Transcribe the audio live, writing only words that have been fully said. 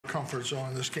comfort zone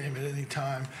in this game at any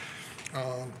time.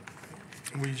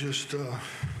 We just,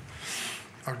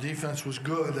 our defense was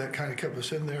good. That kind of kept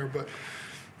us in there, but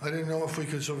I didn't know if we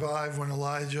could survive when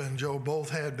Elijah and Joe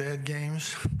both had bad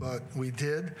games, but we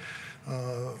did.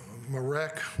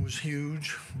 Marek was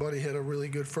huge. Buddy had a really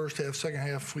good first half. Second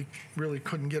half, we really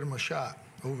couldn't get him a shot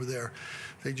over there.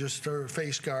 They just started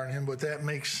face guarding him, but that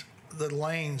makes the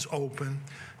lanes open.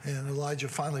 And Elijah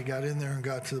finally got in there and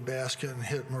got to the basket and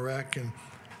hit Marek, and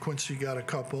Quincy got a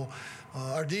couple.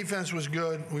 Our defense was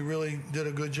good. We really did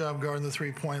a good job guarding the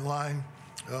three-point line.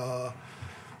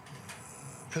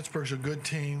 Pittsburgh's a good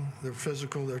team. They're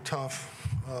physical. They're tough.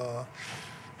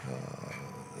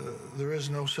 There is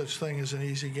no such thing as an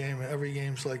easy game. Every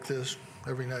game's like this.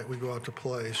 Every night we go out to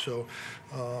play. So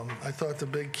I thought the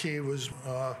big key was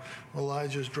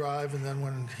Elijah's drive, and then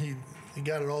when he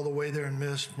got it all the way there and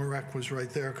missed, Marek was right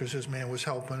there because his man was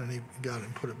helping, and he got it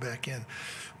and put it back in.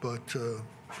 But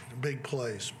big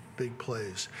plays, big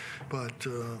plays. But,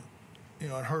 you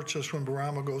know, it hurts us when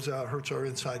Boeheim goes out, hurts our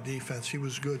inside defense. He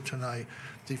was good tonight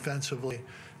defensively,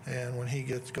 and when he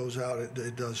goes out,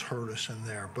 it does hurt us in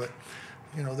there. But,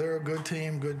 you know, they're a good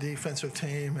team, good defensive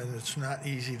team, and it's not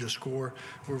easy to score.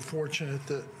 We're fortunate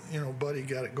that, you know, Buddy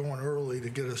got it going early to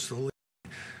get us the lead.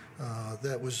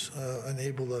 That was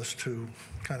enabled us to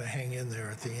kind of hang in there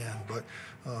at the end. But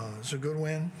it's a good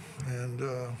win, and,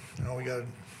 you know, we got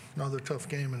another tough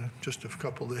game in just a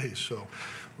couple days, so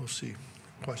we'll see.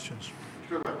 Questions?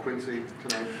 Sure about Quincy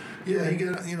tonight. Yeah,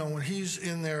 you know, when he's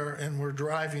in there and we're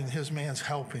driving, his man's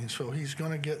helping, so he's going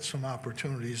to get some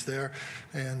opportunities there.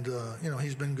 And, you know,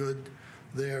 he's been good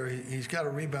there. He's got a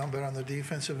rebound, but on the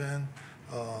defensive end,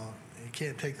 he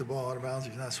can't take the ball out of bounds.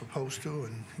 He's not supposed to,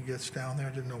 and he gets down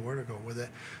there, didn't know where to go with it.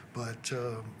 But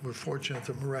we're fortunate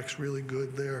that Marek's really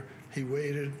good there. He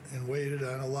waited and waited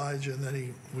on Elijah, and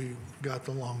then we got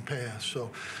the long pass. So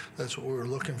that's what we were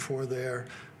looking for there.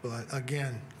 But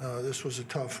again, this was a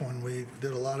tough one. We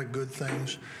did a lot of good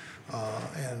things,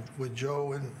 and with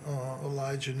Joe and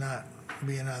Elijah not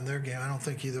being on their game, I don't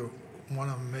think either one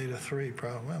of them made a three.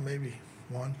 Probably, well, maybe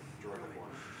one.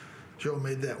 Joe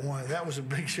made that one. That was a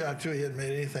big shot too. He hadn't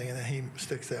made anything, and then he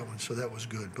sticks that one. So that was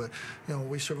good. But you know,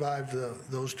 we survived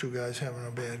those two guys having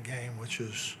a bad game, which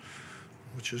is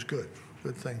good.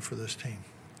 Good thing for this team.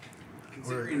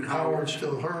 Considering Howard's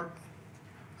still hurt,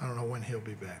 I don't know when he'll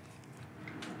be back.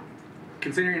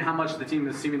 Considering how much the team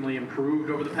has seemingly improved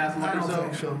over the past month or so? I don't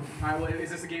think so. All right, well, is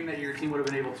this a game that your team would have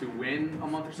been able to win a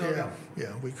month or so ago?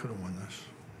 Yeah, we could have won this.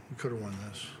 We could have won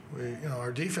this. You know,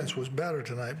 our defense was better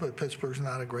tonight, but Pittsburgh's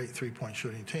not a great three-point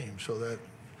shooting team. So that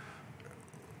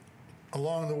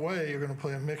along the way, you're going to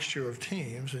play a mixture of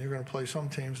teams, and you're going to play some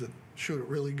teams that shoot it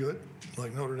really good,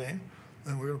 like Notre Dame,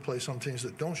 and we're going to play some teams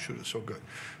that don't shoot it so good.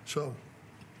 So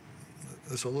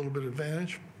it's a little bit of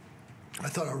advantage. I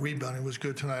thought our rebounding was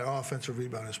good tonight, offensive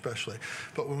rebounding especially.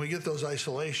 But when we get those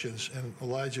isolations and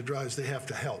Elijah drives, they have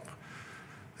to help.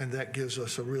 And that gives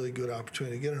us a really good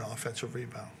opportunity to get an offensive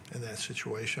rebound in that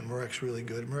situation. Marek's really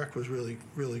good. Marek was really,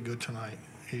 really good tonight.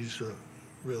 He's a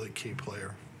really key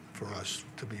player for us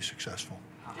to be successful.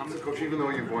 Coach, even though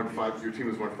you've won five, your team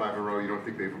has won 5 in a row, you don't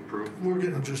think they've improved? We're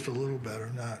getting just a little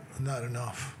better, not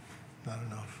enough. Not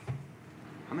enough.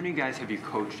 How many guys have you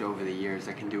coached over the years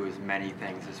that can do as many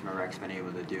things as Marek's been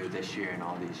able to do this year and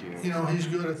all these years? You know, he's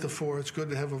good at the four. It's good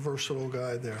to have a versatile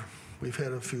guy there. We've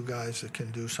had a few guys that can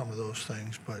do some of those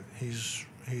things, but he's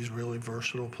really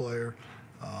versatile player.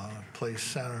 Plays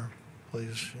center,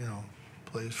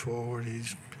 plays forward. He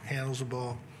handles the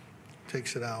ball,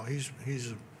 takes it out. He's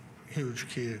a huge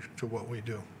key to what we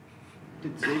do.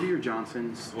 Did Xavier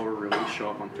Johnson's slower release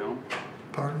show up on film?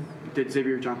 Pardon? Did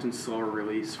Xavier Johnson's slower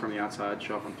release from the outside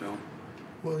show up on film?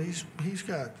 Well, he's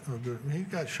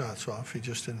got shots off. He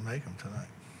just didn't make them tonight.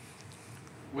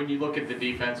 When you look at the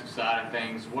defensive side of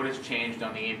things, what has changed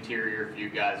on the interior for you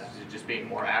guys? Is it just being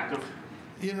more active?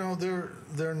 You know,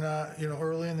 they're not. You know,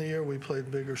 early in the year we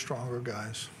played bigger, stronger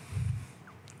guys.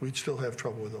 We'd still have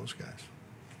trouble with those guys.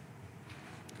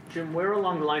 Jim, where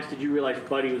along the lines did you realize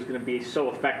Buddy was going to be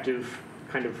so effective,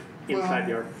 kind of inside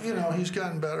the arc? You know, he's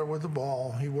gotten better with the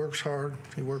ball. He works hard.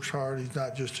 He's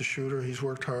not just a shooter. He's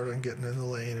worked hard on getting in the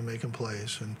lane and making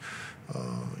plays. And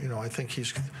you know, I think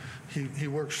he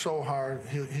works so hard.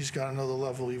 He's got another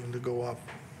level even to go up.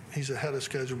 He's ahead of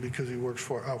schedule because he works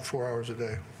 4 hours a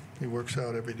day. He works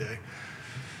out every day.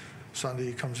 Sunday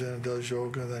he comes in and does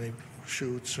yoga, and then he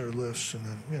shoots or lifts, and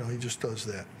then, you know, he just does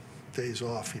that. Days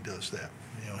off, he does that.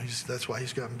 You know, that's why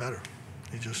he's gotten better.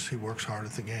 He works hard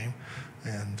at the game,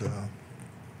 and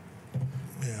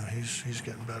yeah, he's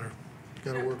getting better.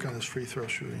 Got to work on his free throw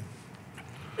shooting.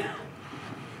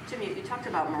 Jimmy, you talked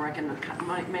about Marek and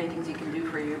many things he can do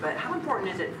for you, but how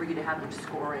important is it for you to have him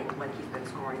scoring like he's been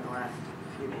scoring the last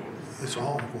few games? It's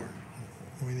all important.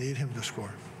 We need him to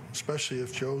score, especially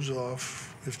if Joe's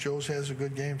off. If Joe's has a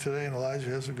good game today and Elijah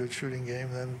has a good shooting game,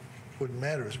 then it wouldn't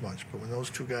matter as much. But when those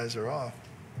two guys are off,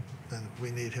 then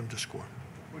we need him to score.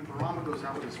 When Barama goes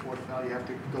out with his fourth foul, you have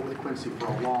to go with Quincy for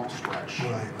a long stretch.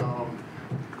 Right.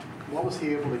 What was he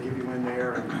able to give you in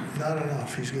there? Not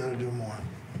enough. He's got to do more.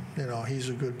 You know, he's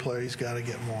a good player. He's got to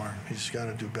get more. He's got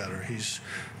to do better. He's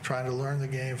trying to learn the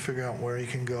game, figure out where he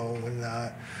can go and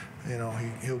not. You know,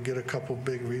 he'll get a couple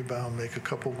big rebounds, make a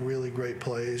couple really great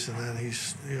plays, and then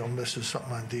he's, you know, misses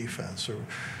something on defense. Or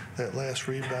that last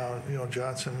rebound, you know,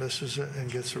 Johnson misses it and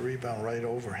gets a rebound right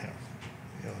over him.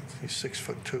 You know, he's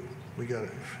 6'2". We got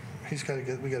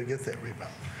to get that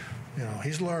rebound. You know,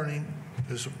 he's learning.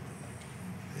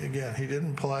 Again, he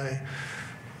didn't play.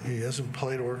 He hasn't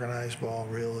played organized ball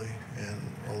really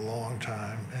in a long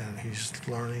time, and he's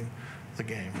learning the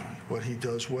game. What he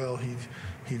does well,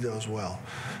 he does well.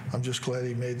 I'm just glad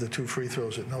he made the 2 free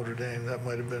throws at Notre Dame. That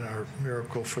might have been our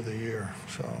miracle for the year.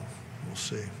 So we'll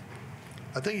see.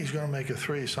 I think he's going to make a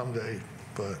 3 someday,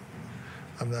 but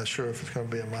I'm not sure if it's going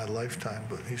to be in my lifetime.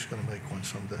 But he's going to make one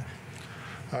someday.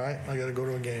 All right, I got to go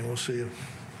to a game. We'll see you.